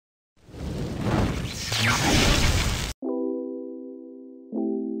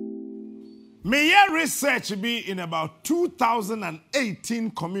May research be in about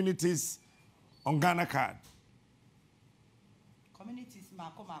 2018 communities on Ghana card. Communities,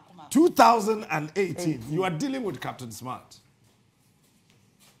 2018. You are dealing with Captain Smart.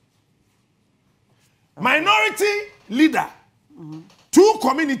 Okay. Minority leader. 2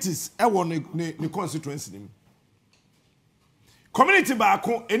 communities won the constituency. Community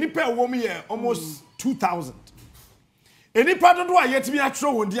baako enipa wom here almost 2,000. Enipa dodo a yet me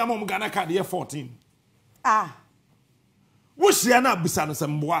atro won dia mom Ghana card here 14. Ah. Wo hia na bisa no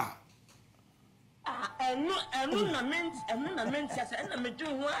semboa. enu na ment ya say na me do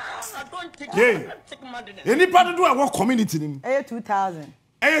ho I don't take money. Enipa dodo a wo community nim. 2,000.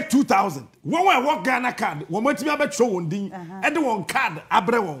 2,000. Won we wo Ghana card, wo matimi abetro won din, e de won card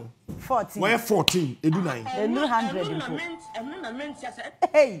abre won. 14. Where 14, edu 9. Enu 100. Enu na ment ya say.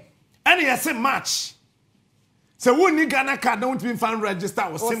 Hey. Any yes March. So who ni Ghana card don't be fan register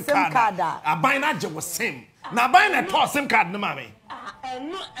with SIM card. A buy na je was SIM. Na buy na to SIM card no mami.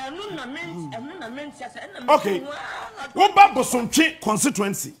 Enu na ment ya say. Okay. Wo ba Bosontwe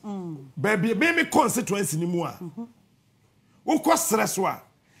constituency. Baby me constituency ni mu a. Wo ko stresso a.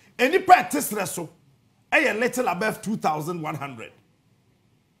 Enipa te stresso. A little above 2,100.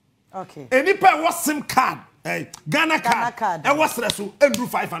 Okay. Enipa was SIM card. Ghana card. E was stresso endru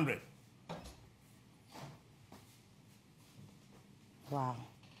 500. Wow.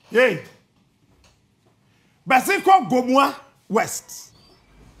 Yay. Basiko Gomua West.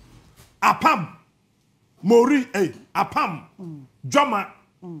 Apam. Mori, Apam. Joma.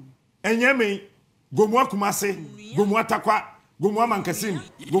 Enyeme. Gomua Kumase. Gomua Takwa. Gomua Mankasim.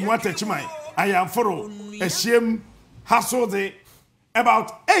 Gomua Techimai. Ayamforo. Eshem. Hasode.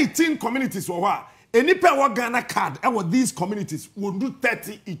 About 18 communities were what? Any pair of Ghana card, these communities will do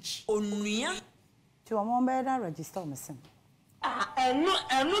 30 each. To a moment, register missing.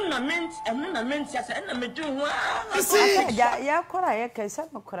 Enu na ment ya say na me do ho I see ya kora ya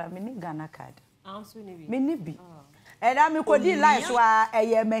kesa no kora me ni Ghana card me ni bi e da me kodi life wa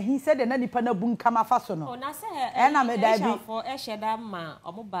eye mahi se de na nipa na bunka ma fa so no na se e na me da bi for e sheda ma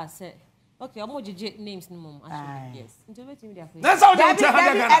omo ba se okay omo jeje names ni mom actually yes into wetin dey afraid that's how they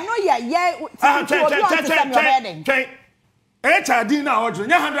try Ghana eno ye HRD now, 100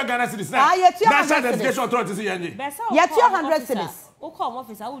 Ghana cedis. National Education Authority say yenye. Yet 200 cedis. O come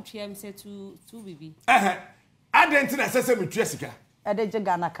office I will trim say to BB. Adenti na say me twa sika. E de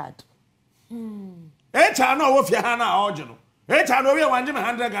Ghana card. HR no wo fie ha na original. HR no we wanje me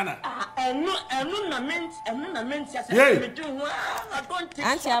 100 Ghana. Enu na ment ya say me do ho I don't take.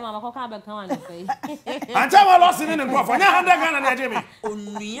 Anti ama makoka be kan wan say. Anti ama loss ni nko for 100 Ghana na je me.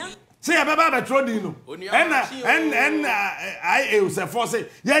 Onua see a baba betro di no and I say for say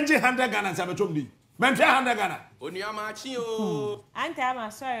yenje 100 Ghana say betro di men 100 Ghana onua ma chi o anti am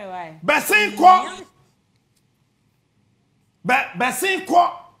sorry why besin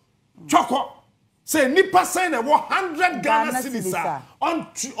ko choko say nipa say na 100 Ghana cedis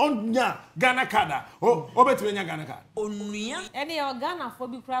on nya Ghana card o betwe nya Ghana card onua any Ghana for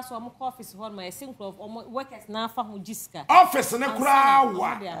bi kura so am office hall my sync of workers na fa ho jiska office ne kura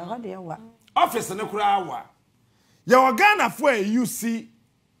wa office ne kura wa ya Ghana for you see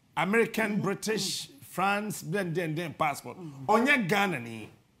American British France then passport onye Ghana ni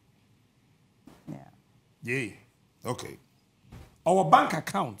yeah okay our bank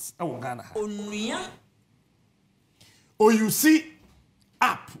accounts our Ghana onua or you see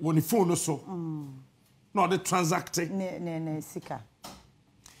app on the phone also no the transacting ne sika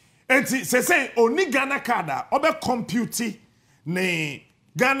enti say oni Ghana card obe compute ne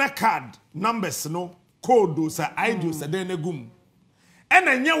Ghana card numbers no code sa ID sa den egum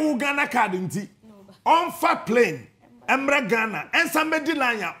ena nya wo Ghana card nti on fa plane emra Ghana ensa medi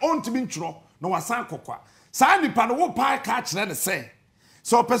line on to be ntro no wasan kokwa sa nipa no wo pa ka kire ne say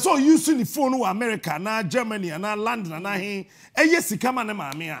so person using the phone in America na Germany na London na he eye sika ma ne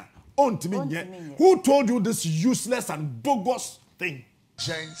maame a on to me who told you this useless and bogus thing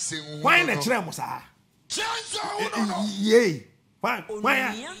why na kire mo sa yey why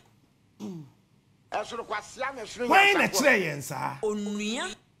na kire yen sa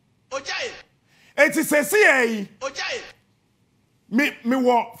onua ojai eti sesi yi ojai me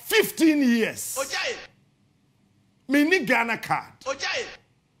wo 15 years ojai me ni Ghana card ojai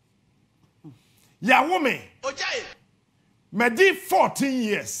ya woman ojai me di 14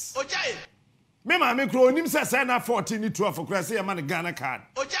 years ojai me ma me kro onim say na 14 ni 12 kro say ya man Ghana card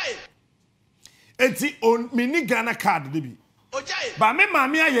ojai enti on me ni Ghana card de bi ojai ba me ma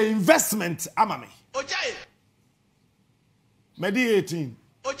me aye investment ama me ojai me di 18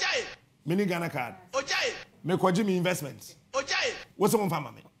 ojai me ni Ghana card ojai me kwaji me investment ojai wo so mo fa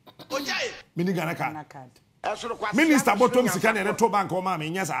ma me ojai mini Ghana card. Esoro kwasi. Minister bottom sika na to bank o ma me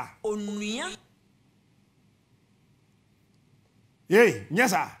nyesa. Onua. Yey,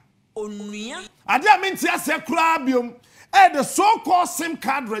 nyesa. Onua. Ade a menti ase kura biom. The so-called SIM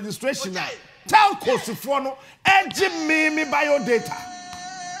card registration now. Telco sifo no eji me bio data.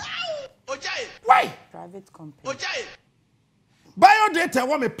 Ojai. Why? Private company. Ojai. Bio data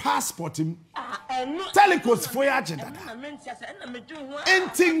wa me passport him. Telco sifo ya agenda.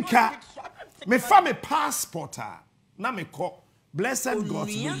 Entinka. Me fa me passport na me call Blessed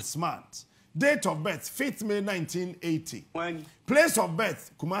God's Smart. Date of birth 5th May 1980. Place of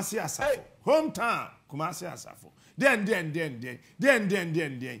birth Kumasi Asafo. Hometown Kumasi Asafo. Den. You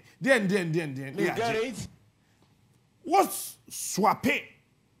get it? What's swape?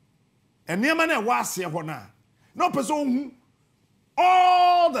 And near man was here hona. No person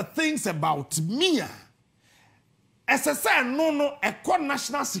all the things about me. As I say, no, a called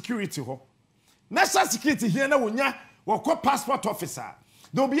national security ho. National security here na wonya wako passport officer.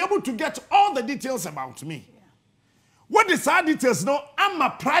 They'll be able to get all the details about me. Yeah. What is our details? No, I'm a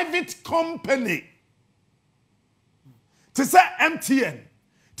private company. To say MTN,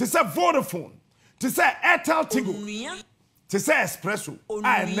 to say Vodafone, to say Airtel Tigo, to say Espresso,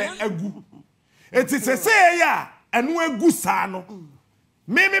 I egu. It is a say ya and we egu sano.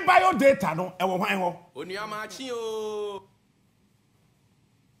 Maybe bio data no e wo hwan ho. Onua machi o.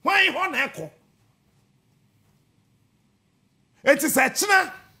 Hwan ho na eko. It is a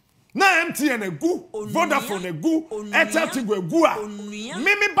china na MTN egu, Vodafone egu, Airtel Tigo egu a.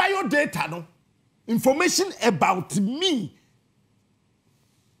 Maybe bio data no. Information about me.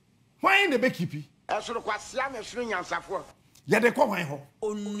 Why in the beekeeping? Esoro kwasi amesuru nyansafo. Ya de kwa hwan ho.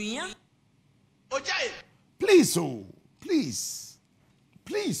 Onua. Ojai. Please oh, please.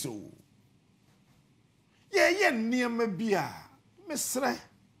 Please oh. Ye nneema bia. Mesre.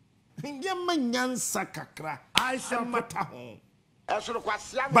 Ye manyansa kakra. I say mata ho. Esoro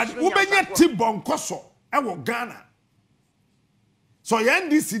kwasi amesuru. But ubenya tibonkoso e wo Ghana. So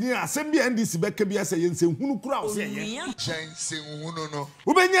NDC ni asem bia NDC beka bia se yense hunu kura o se ye. Yense hunu no.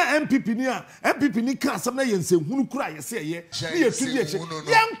 Ubenya MPP ni ka asem na yense hunu kura ye se ye. Ni yetudi eche.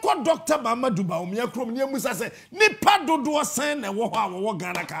 Yenko Dr. Mamadu Ba omia krom ni amusa se nipa dodo sen na wo ho a wo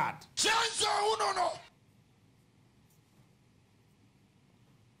Ghana card. Yense hunu no.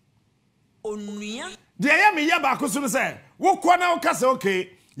 Onua. De ya me ya ba ko so no se wo kwa na wo ka se okay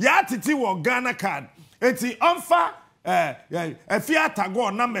ya titi wo Ghana card. Enti onfa Fiat go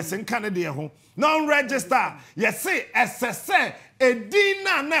numbers in Canada ho. Non register. Yes, say SSA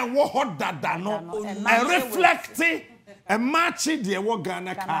edina na wo ho dada no. A reflect a match the wo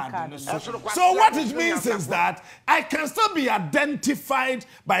Ghana card. So what it means is that I can still be identified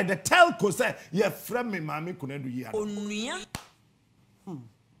by the telco say ye friend me mami kunedu yi ana.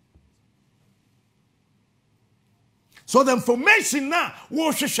 So the information na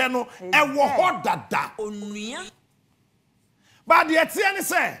wo hwehwe no e wo ho dada. But the Etienne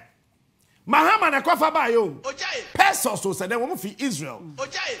say, Mahama na kofa ba yo. Pesos so said they want fi Israel.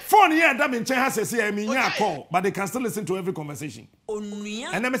 Phone here that in China says here me nya call, but they can still listen to every conversation.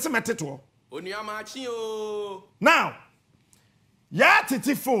 And then me say meteto. Onua machi o. Now, ya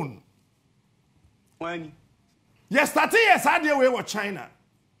titi phone. When? Yesterday yes I dey we China.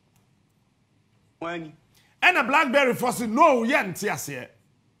 When? And a BlackBerry for say no ye ntiase.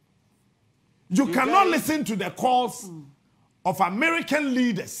 You cannot listen to the calls of American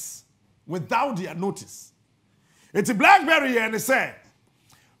leaders without their notice. It's a BlackBerry and say,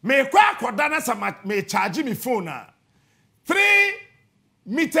 me kwa kodana sa me charge me phone 3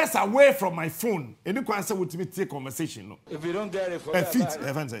 meters away from my phone. Any can say with me take conversation. No. If you don't get it for a feet,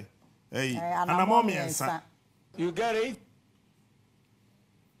 say, hey, and I'm on me answer. You get it?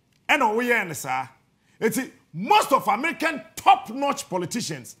 And on we answer. It's most of American top-notch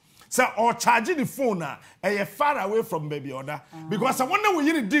politicians. So or charging the phone far away from baby order because I wonder when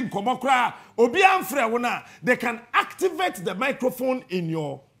you did komokra obi amfre they can activate the microphone in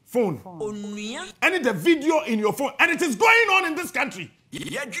your phone. And the video in your phone and it is going on in this country.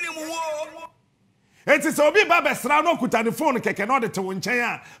 It is obi babesra no kuta the phone keke no de te wo nchen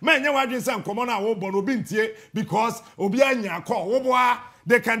a ma nya wadwen se nkomo na wo bo no obi ntie because obi anya call wo boa.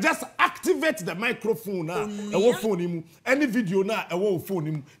 They can just activate the microphone phone any video na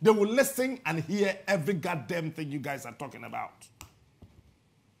phone they will listen and hear every goddamn thing you guys are talking about.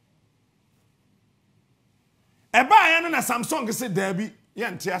 Eba ya no na Samsung say Debbie ye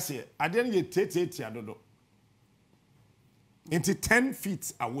ntiase ade no ye tete adodo. Into 10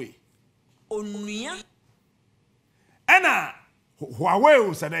 feet away. Onua. Ena Huawei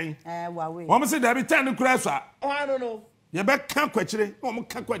o sadan. Huawei. Wọ́n say Debbie 10 kura so. I don't know. You be can't kwechire. No mo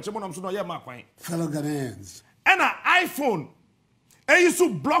can't kwechire mo nam so no ye ma kwan. Fellow Ghanaians. And an iPhone, and used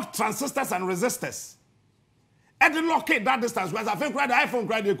to block transistors and resistors. And then locate that distance. Whereas I think the iPhone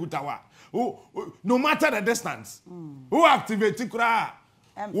cried the kutawa. No matter the distance, who activate it,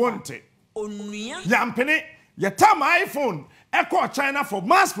 want it. Yampene, your time iPhone, echo China for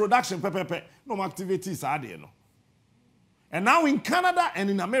mass production, no activities are there. No. And now in Canada and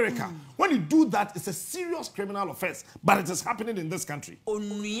in America, when you do that, it's a serious criminal offense. But it is happening in this country.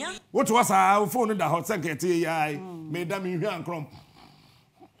 What was our phone in the hot secretary? Made them in here and crom.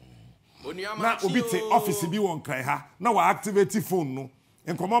 Now, Obite office be one cry ha. Now, I activate the phone no.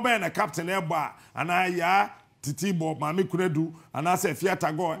 And come over and a captain air bar. And I Titi Bob, Mammy could do. And I say, Fiat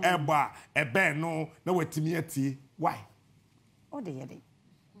go air bar, a bear no, no way to me tea. Why? Oh, the yeti.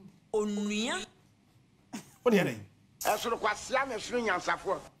 What do you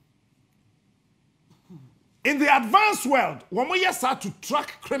in the advanced world, when we start to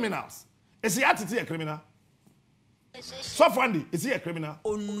track criminals, is he actually a criminal? So funny, is he a criminal?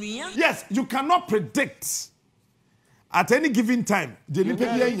 Yes, you cannot predict at any given time. You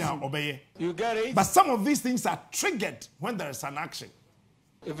get it? But some of these things are triggered when there is an action.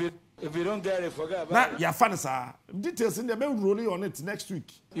 If you don't get it, forget about now, it. yeah, fun, sir. Details in there, maybe rolling on it next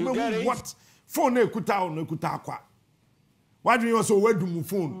week. You get it? What phone ne kuta o ne kuta kwa? Why do you also wear my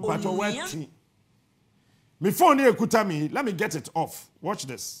phone? But you wear my phone ne kuta me. Let me get it off. Watch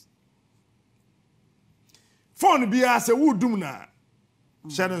this. Phone be as a wood dumna.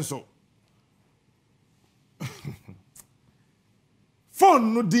 Shannon so.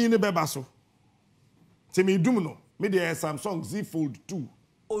 Phone no dine bebaso. Te me dumno. Me de Samsung Z Fold 2.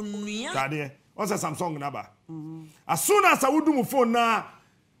 Daddy, what's a Samsung number? As soon as I would do my phone now,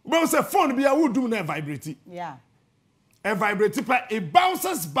 we say phone be a would do na vibrate. Yeah. A vibrate, it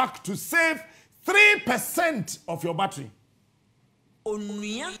bounces back to save 3% of your battery.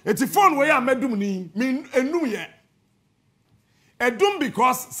 It's a phone where I made dumni mean a new year. A dum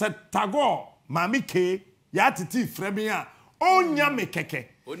because said Tagore, Mami K, Yatiti Frebia, Onyame Keke.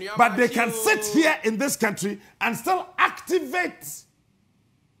 But they can sit here in this country and still activate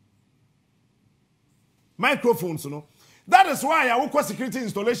microphones, you know. That is why I work with security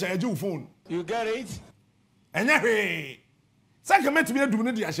installation. I do phone. You get it? And yeah, second meant to be a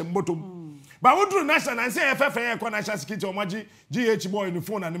doing the bottom. But what do national and say FFA national security or Maji GH boy in the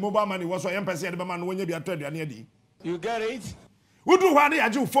phone and the mobile money was for embassy at the man when you be at the You get it? Who do what I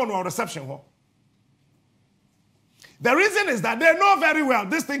do phone or reception? The reason is that they know very well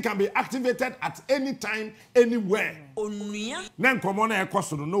this thing can be activated at any time, anywhere. Then come on,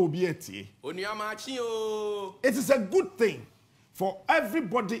 no be it. It is a good thing for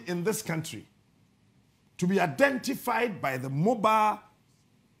everybody in this country to be identified by the mobile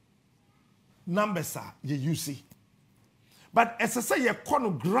numbers you see. But as I say, you're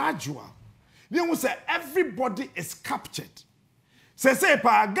gradual. You say everybody is captured. Say,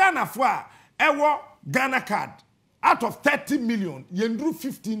 pa Ghana for ewo Ghana card. Out of 30 million, you drew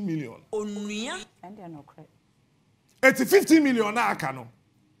 15 million. And they're not correct. It's 15 million now, Kano.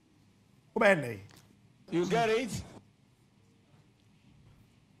 You get it?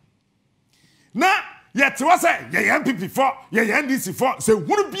 Now, yet was a MPP for, NDC for. So,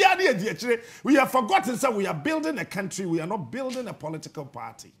 wouldn't be idea, we have forgotten, so we are building a country, we are not building a political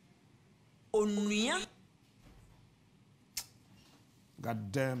party.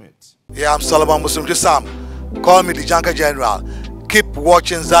 God damn it. Yeah, I'm Solomon Muslim Sam. Call me the Janka General. Keep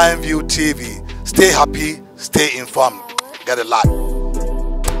watching Zion View TV. Stay happy, stay informed. Get a lot.